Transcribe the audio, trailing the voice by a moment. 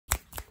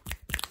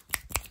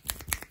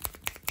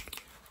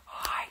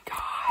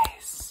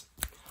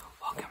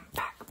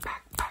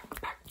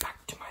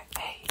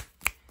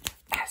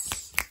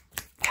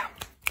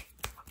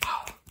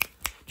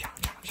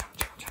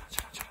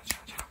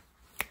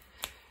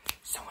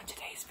So in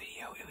today's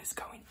video, it is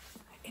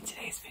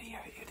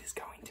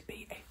going to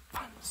be a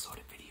fun sort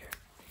of video.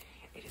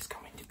 It is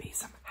going to be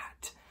some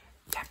hat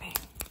tapping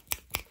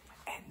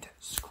and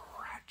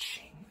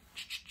scratching.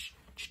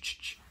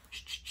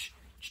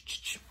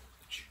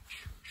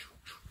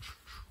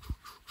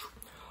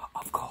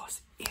 Of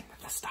course, in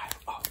the style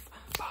of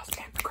fast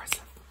and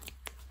aggressive.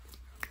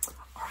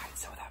 Alright,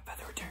 so without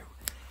further ado,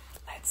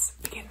 let's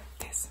begin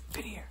this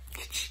video.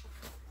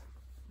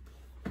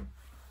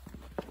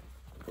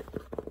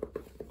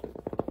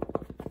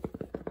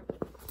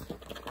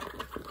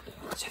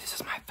 So this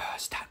is my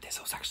first hat. This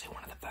was actually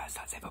one of the first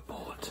hats I ever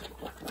bought.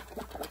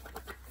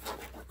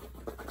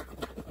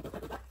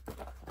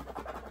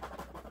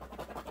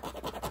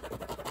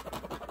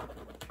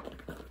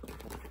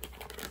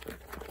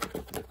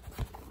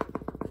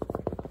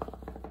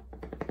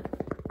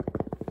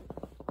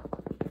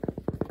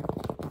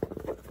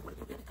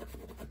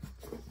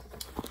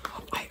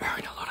 I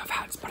own a lot of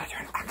hats, but I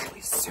don't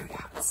actually suit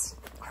hats,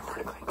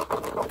 ironically. But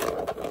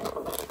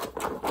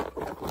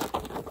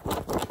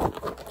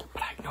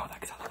I ignore that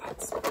because I love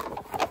hats.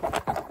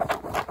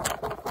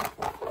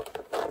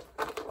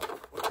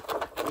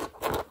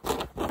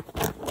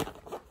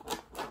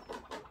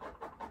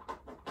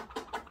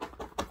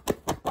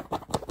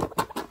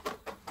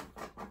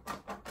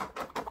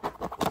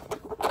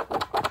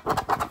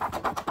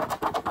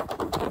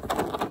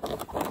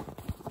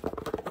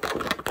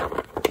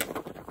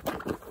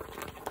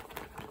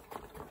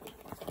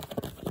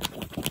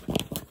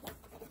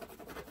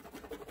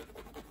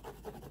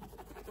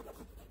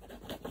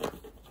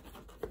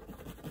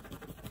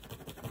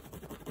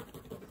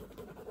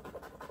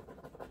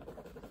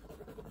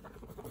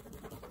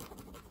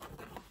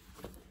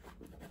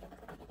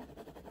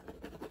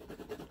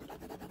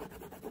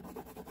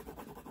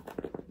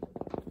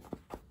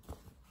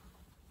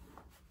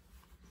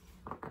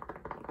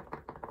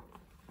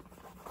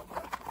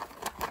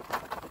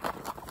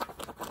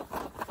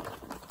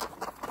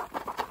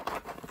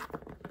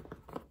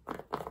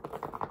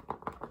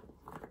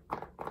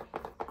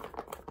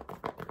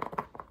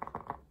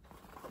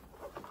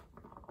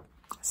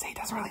 See, it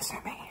doesn't really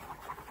suit me.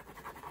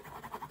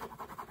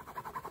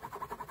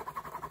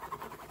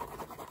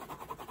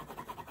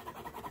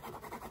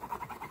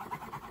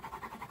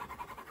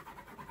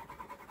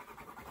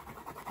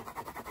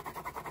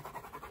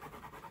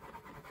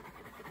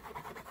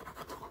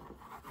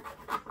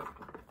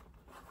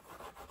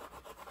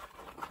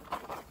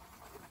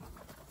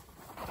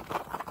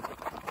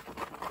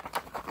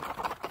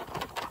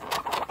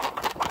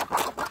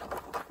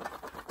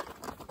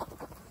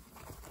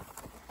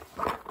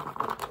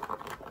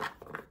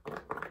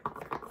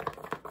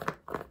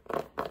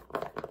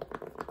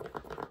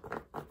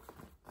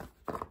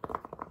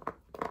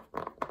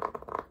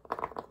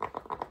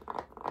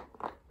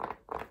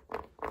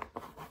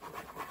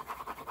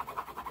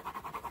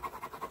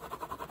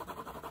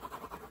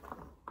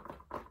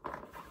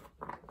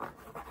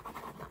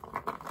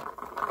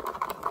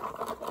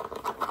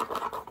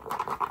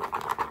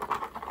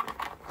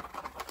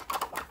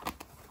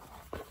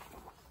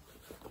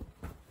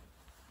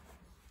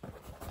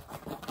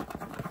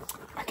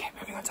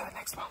 On to the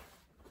next one.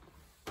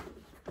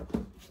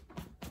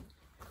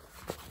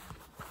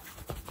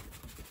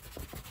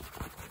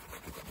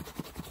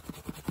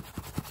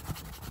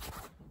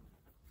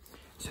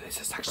 So this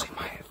is actually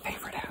my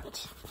favorite hat.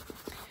 It's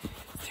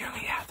the only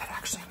hat that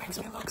actually makes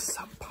me look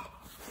subpar.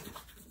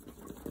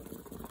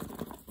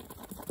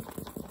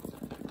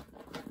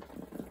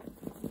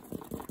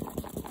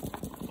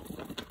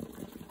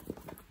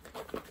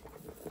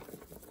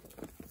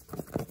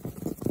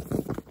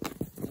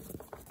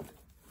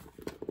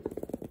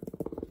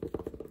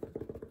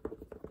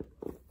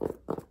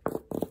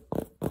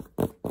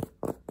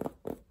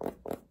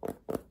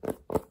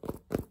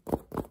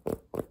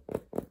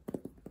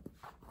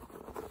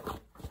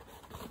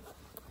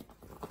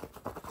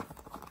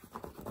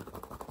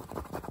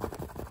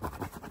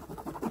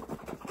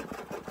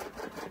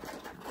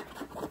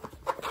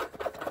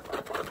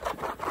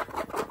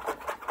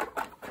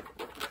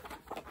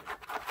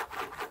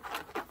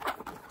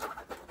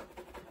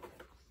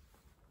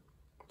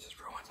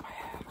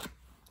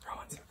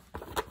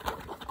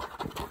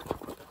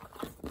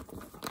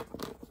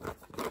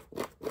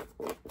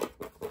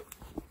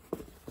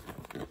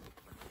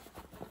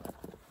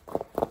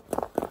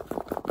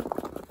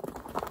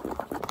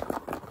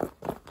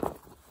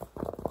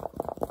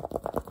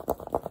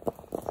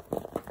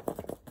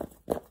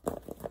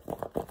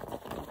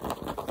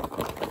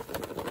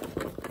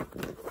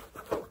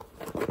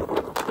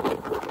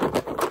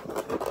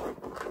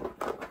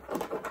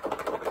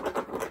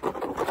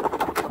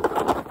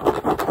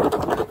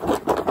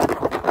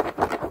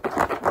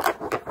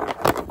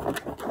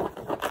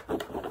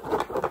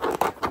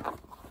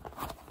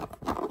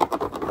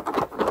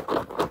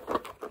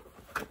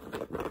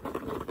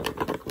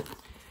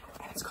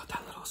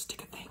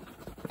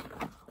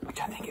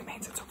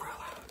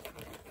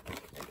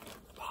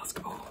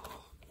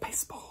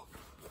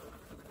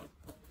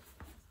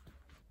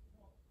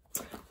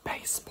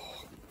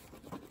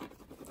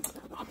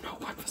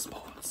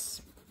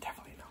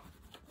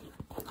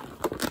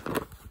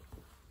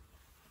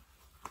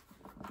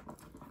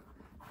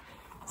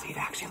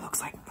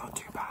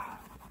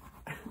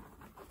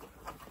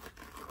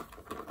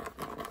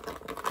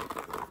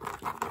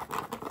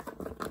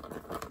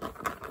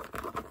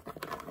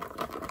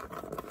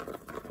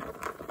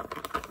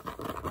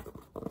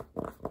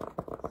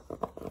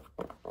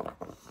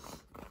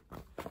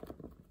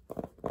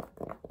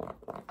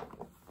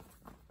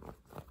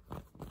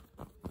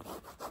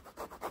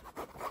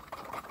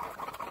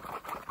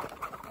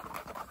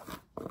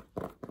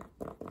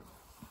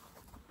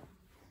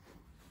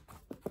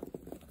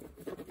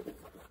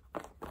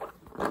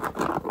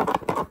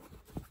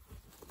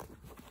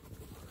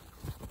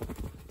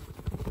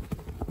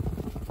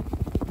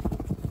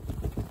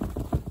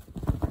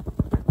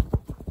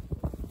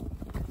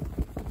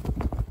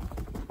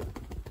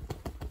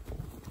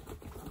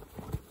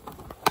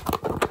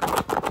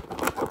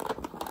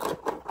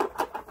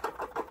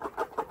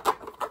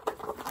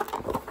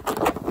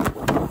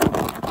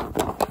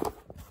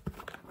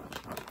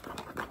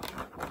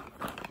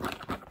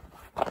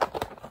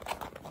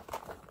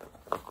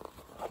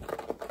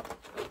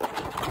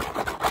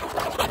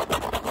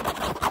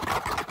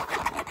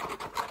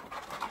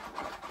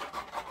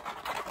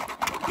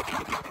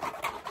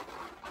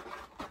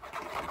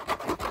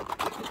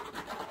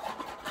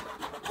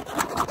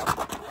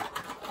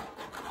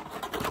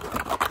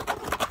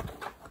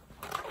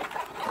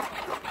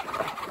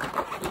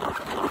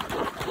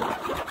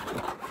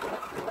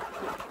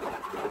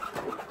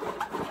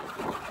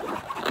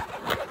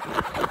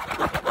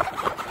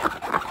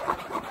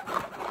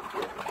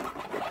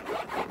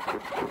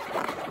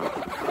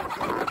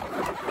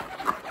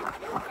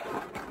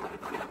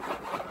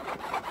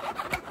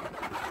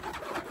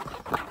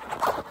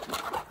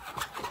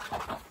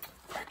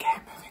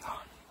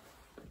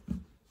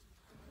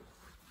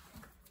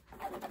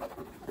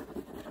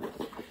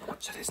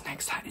 this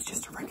next hat is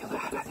just a regular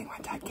hat I think my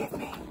dad gave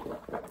me.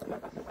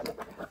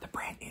 The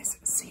brand is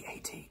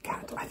CAT.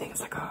 I think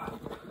it's like a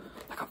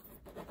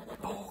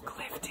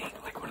forklifting,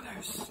 like one of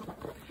those,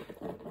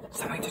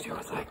 something to do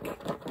with like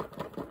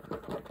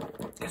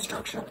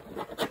construction,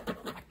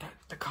 like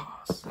the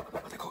cars,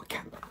 what they call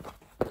cat.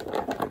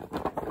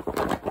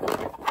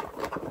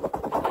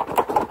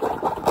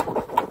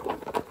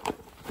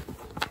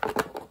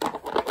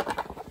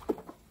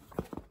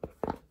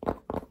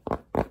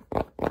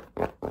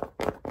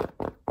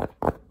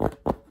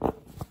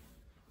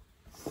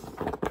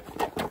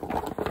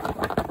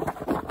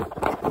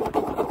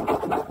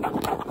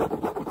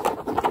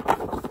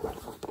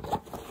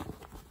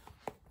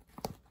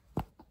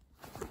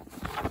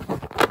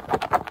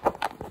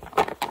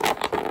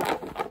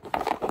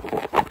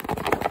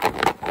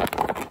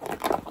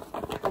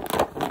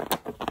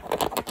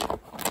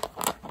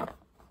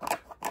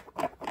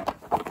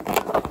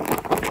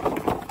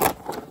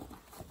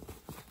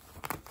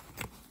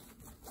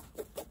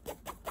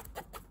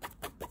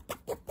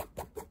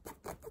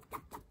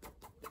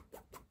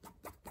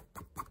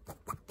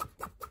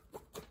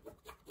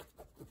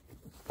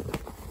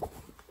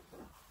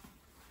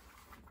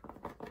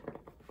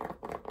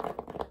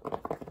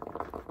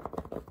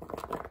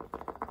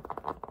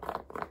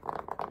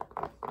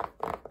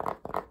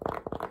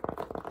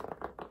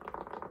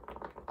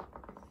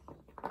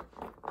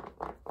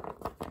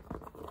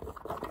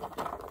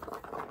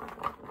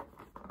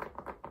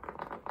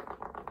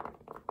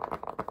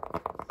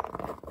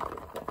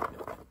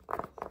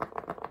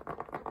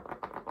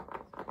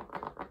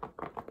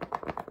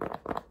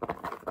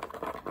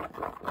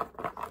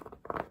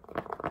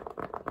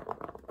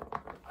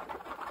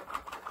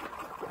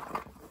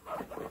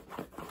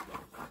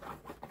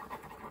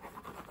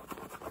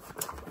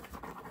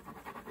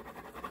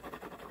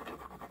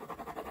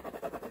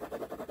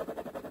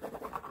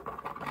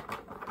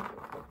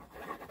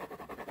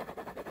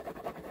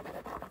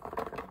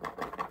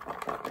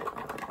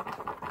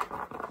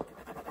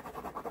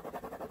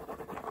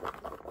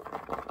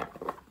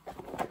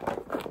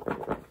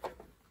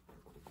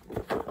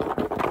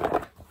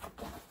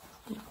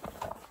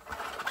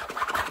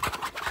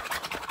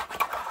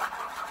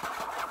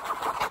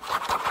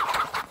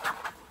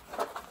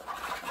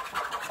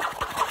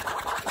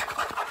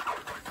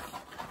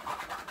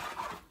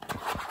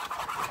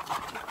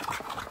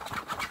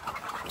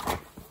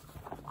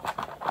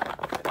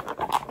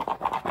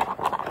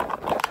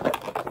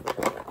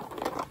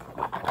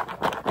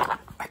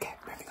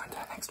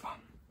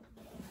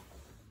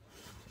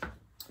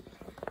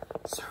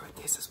 So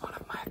this is one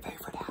of my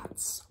favorite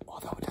hats,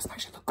 although it doesn't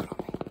actually look good on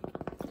me.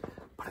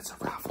 But it's a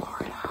Ralph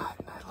Lauren hat,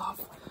 and I love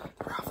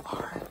the Ralph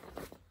Lauren.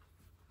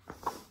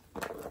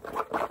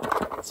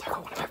 So I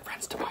got one of my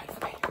friends to buy it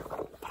for me,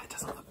 but it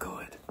doesn't look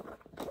good.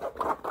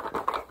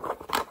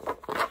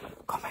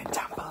 Comment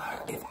down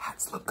below if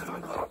hats look good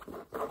on you.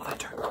 Well, they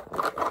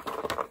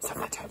don't. So if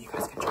they don't, you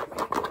guys can join me.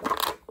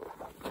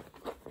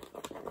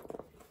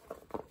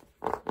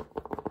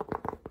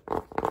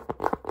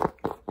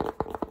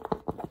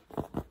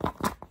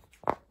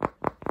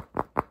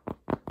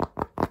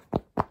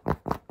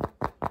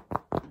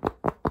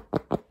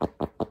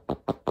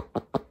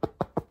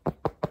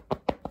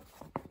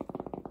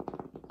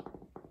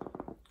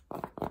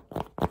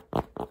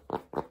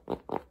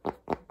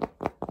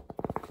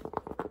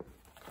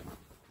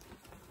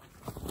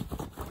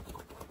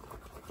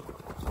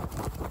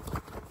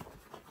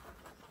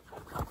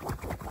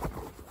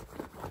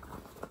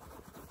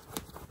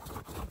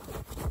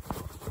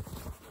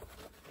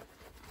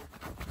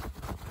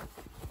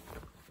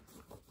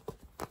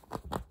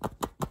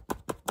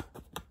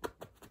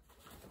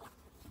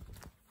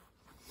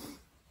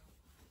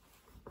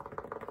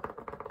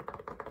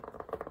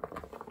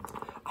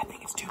 I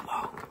think it's too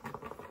long,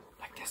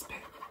 like this bit.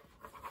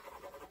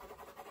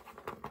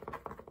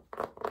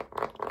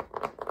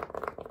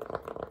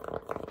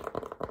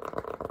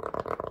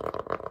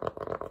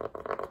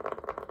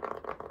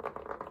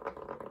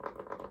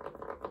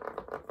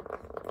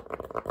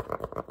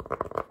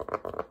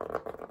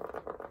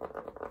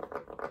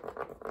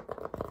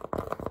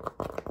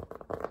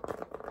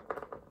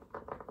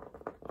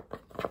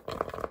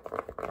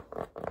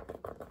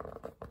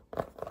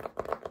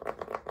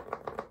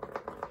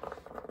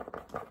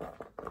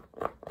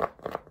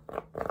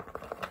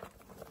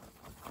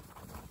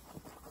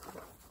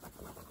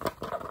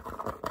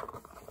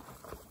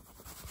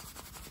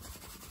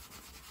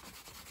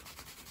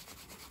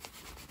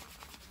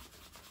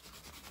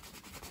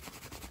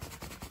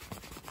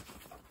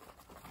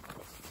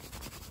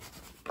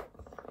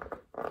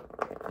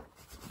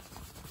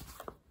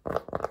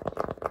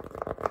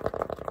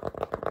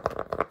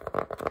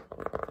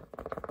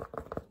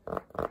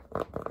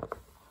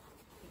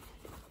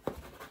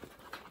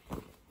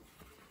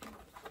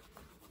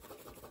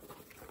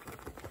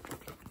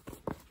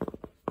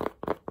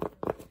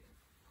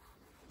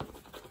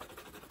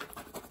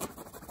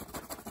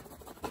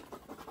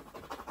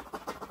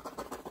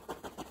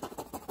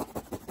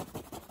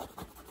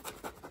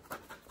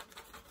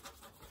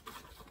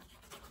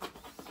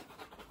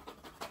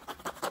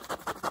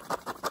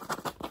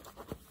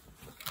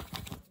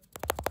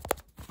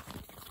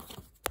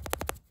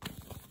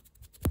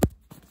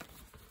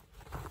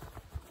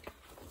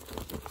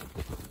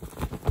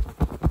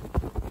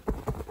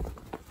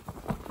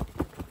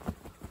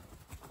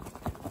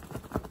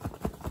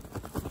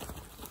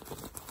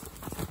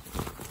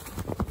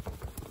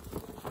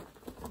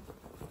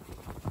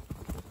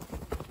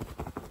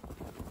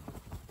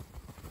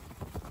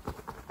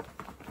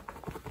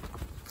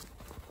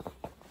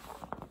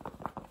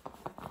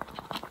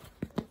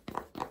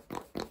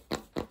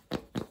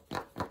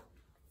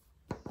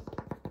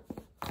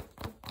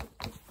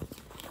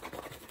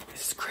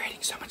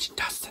 getting so much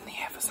dust in the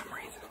air for some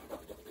reason.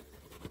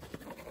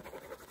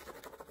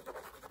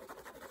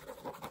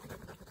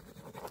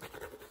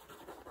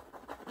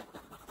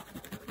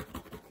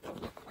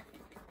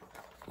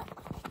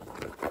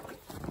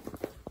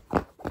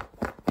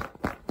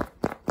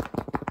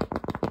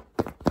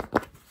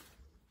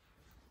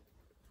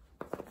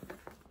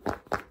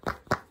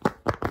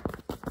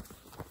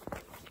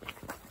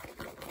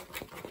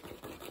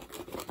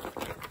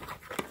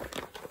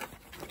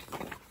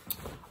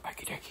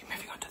 Okie dokie,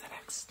 moving on to the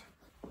next.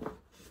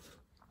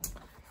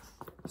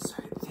 So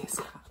this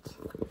hat.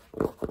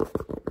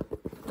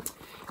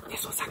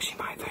 This was actually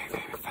my very,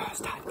 very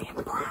first hat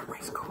in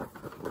primary school,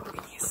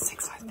 in year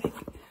 6 I think,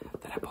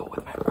 that I bought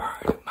with my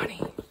own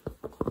money.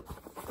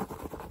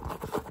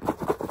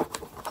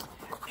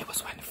 It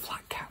was when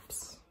flat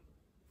caps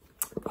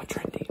were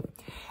trendy,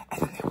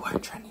 and then they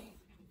weren't trendy.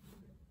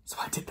 So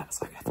I did that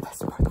so I could have the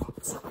best of both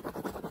worlds.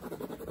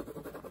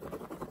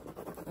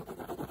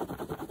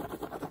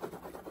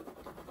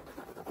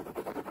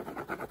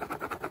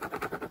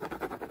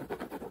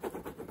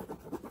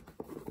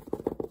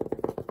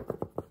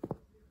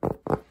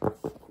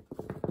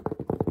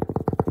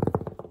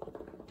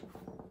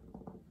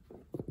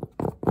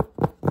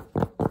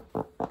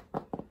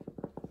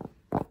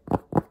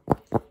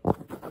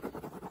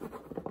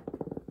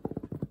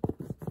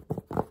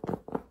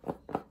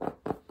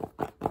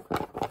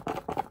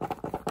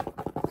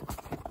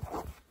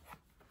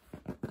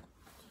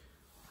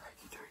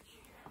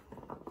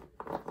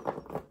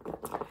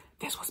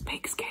 This was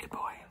Big Skater Boy.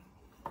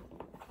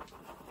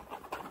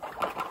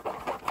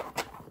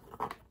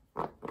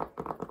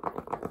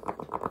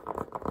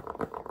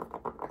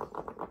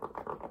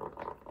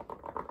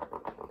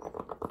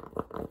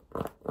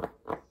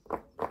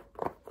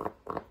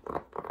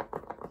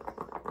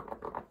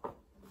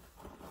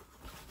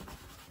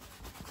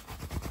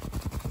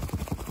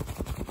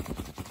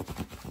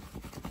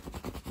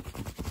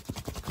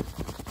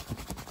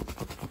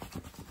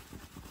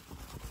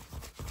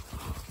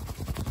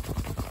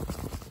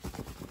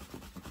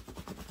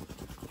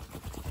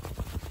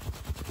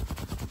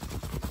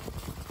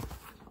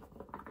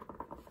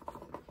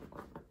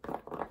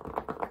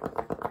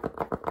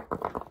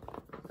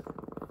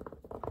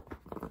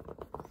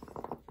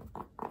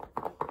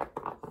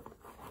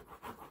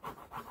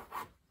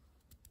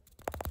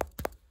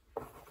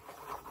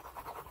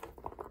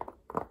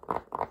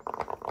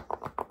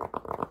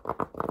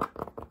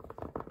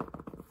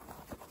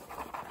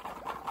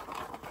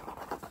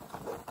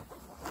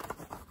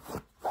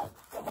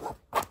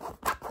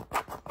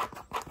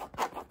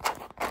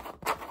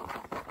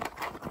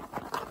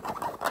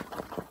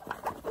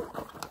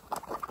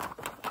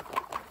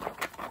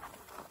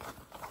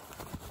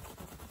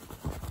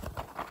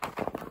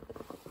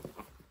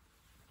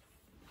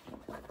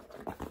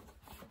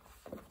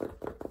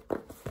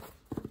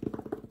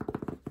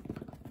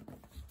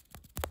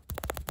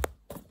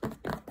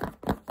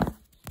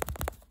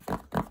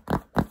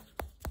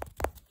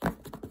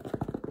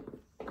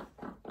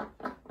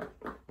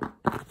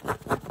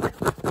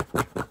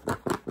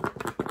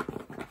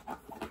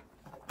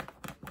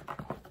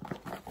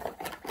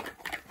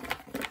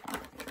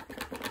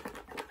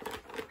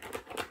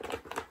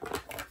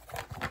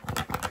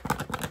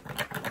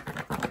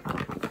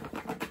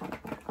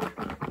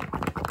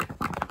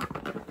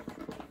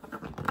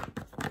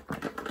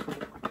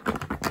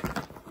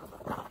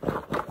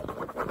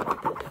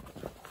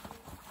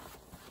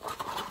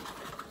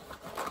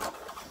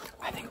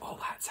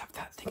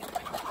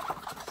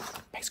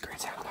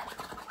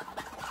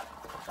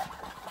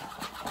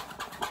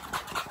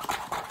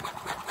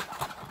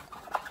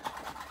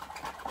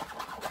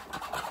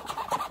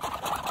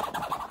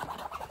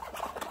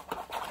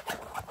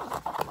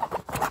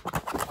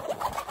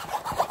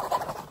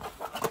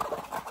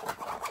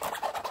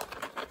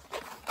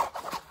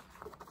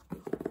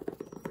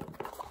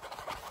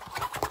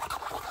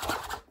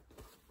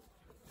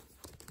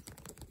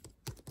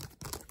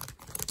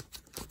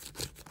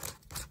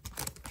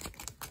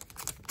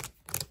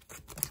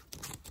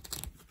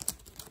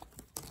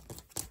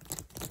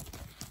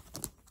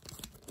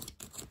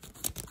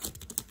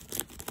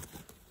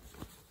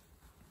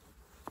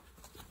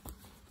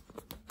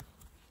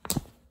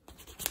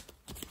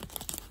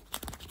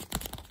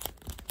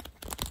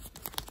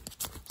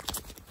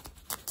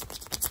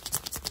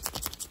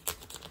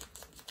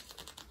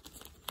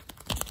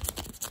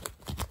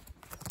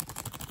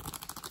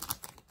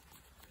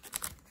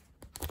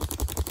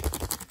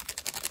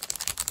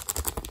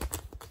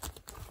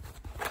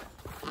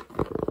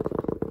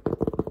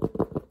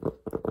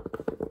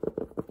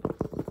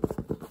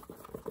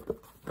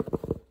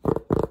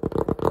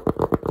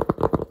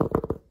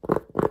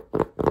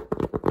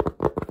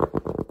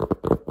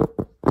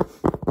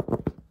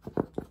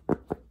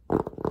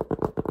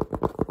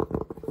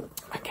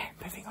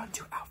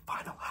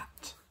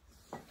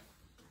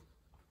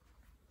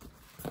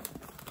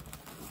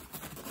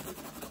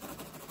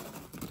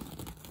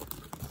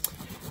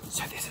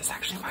 So this is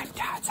actually my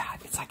dad's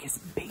hat. It's like his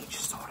beach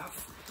sort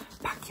of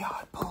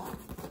backyard pool.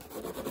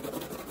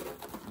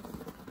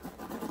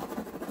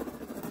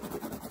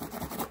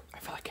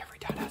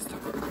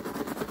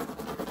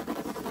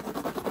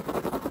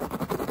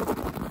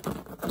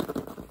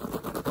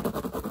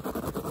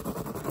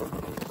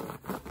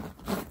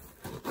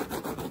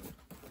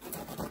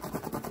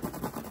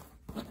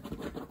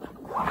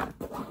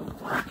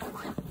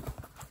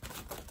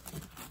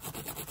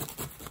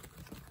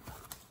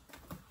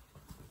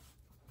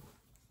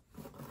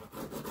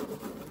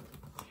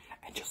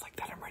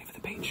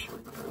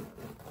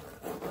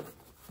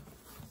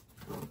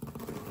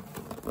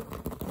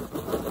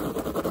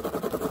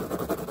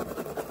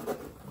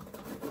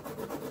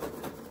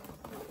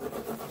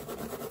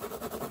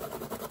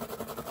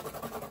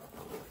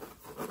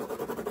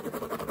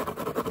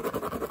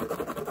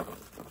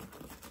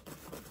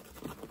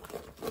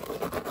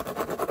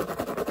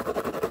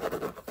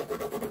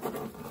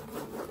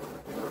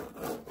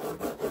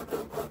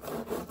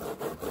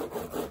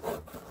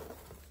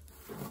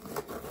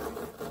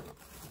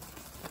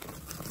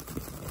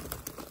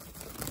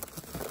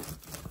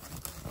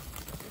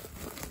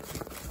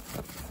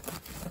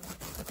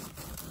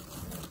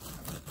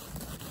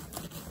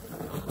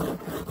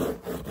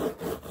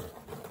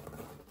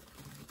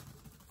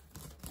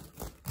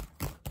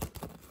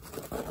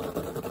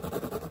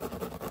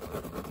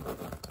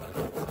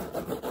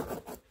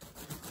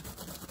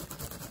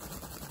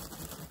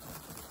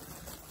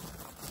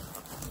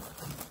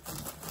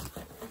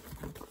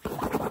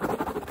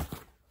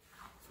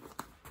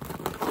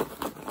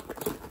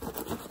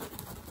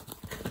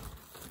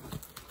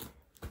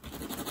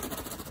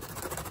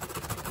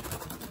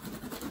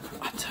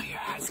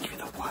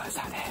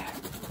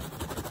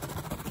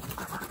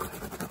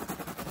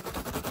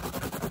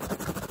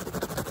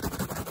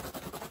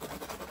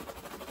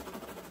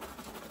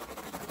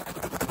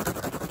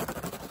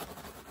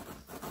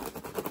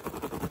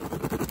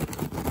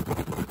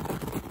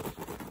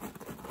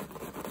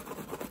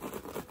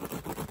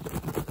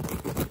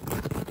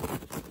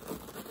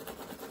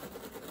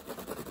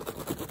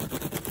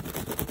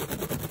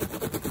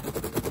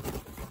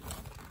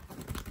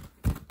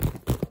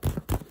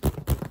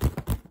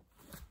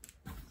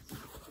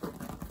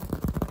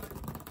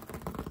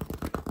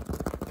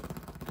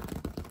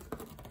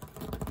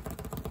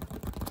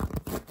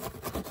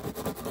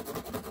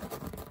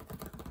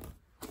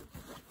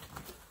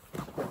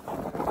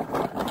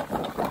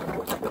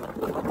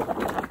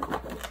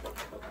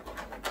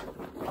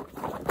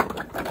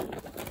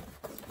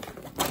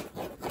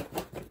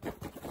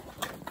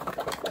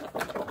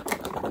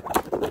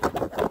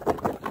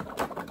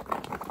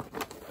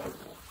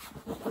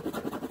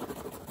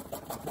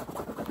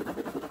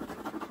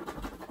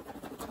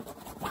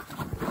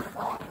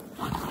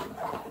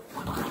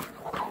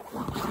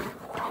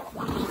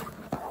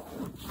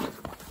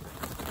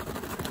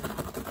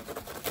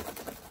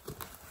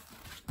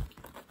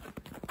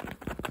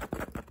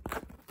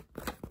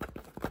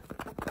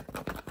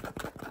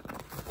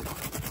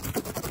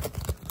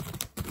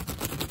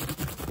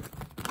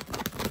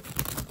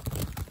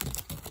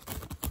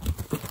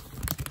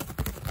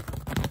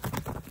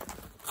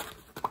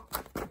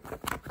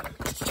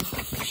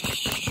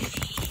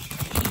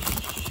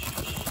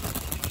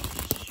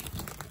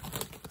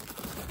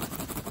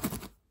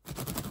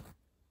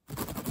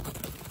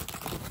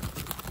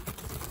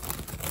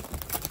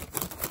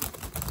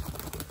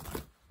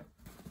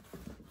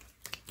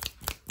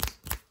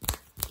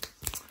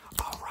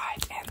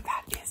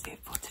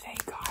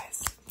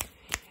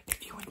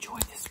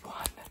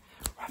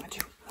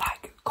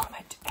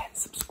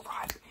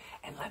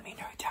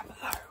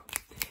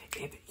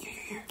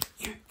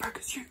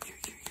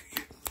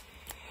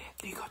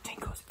 got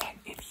tingles, and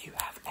if you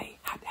have a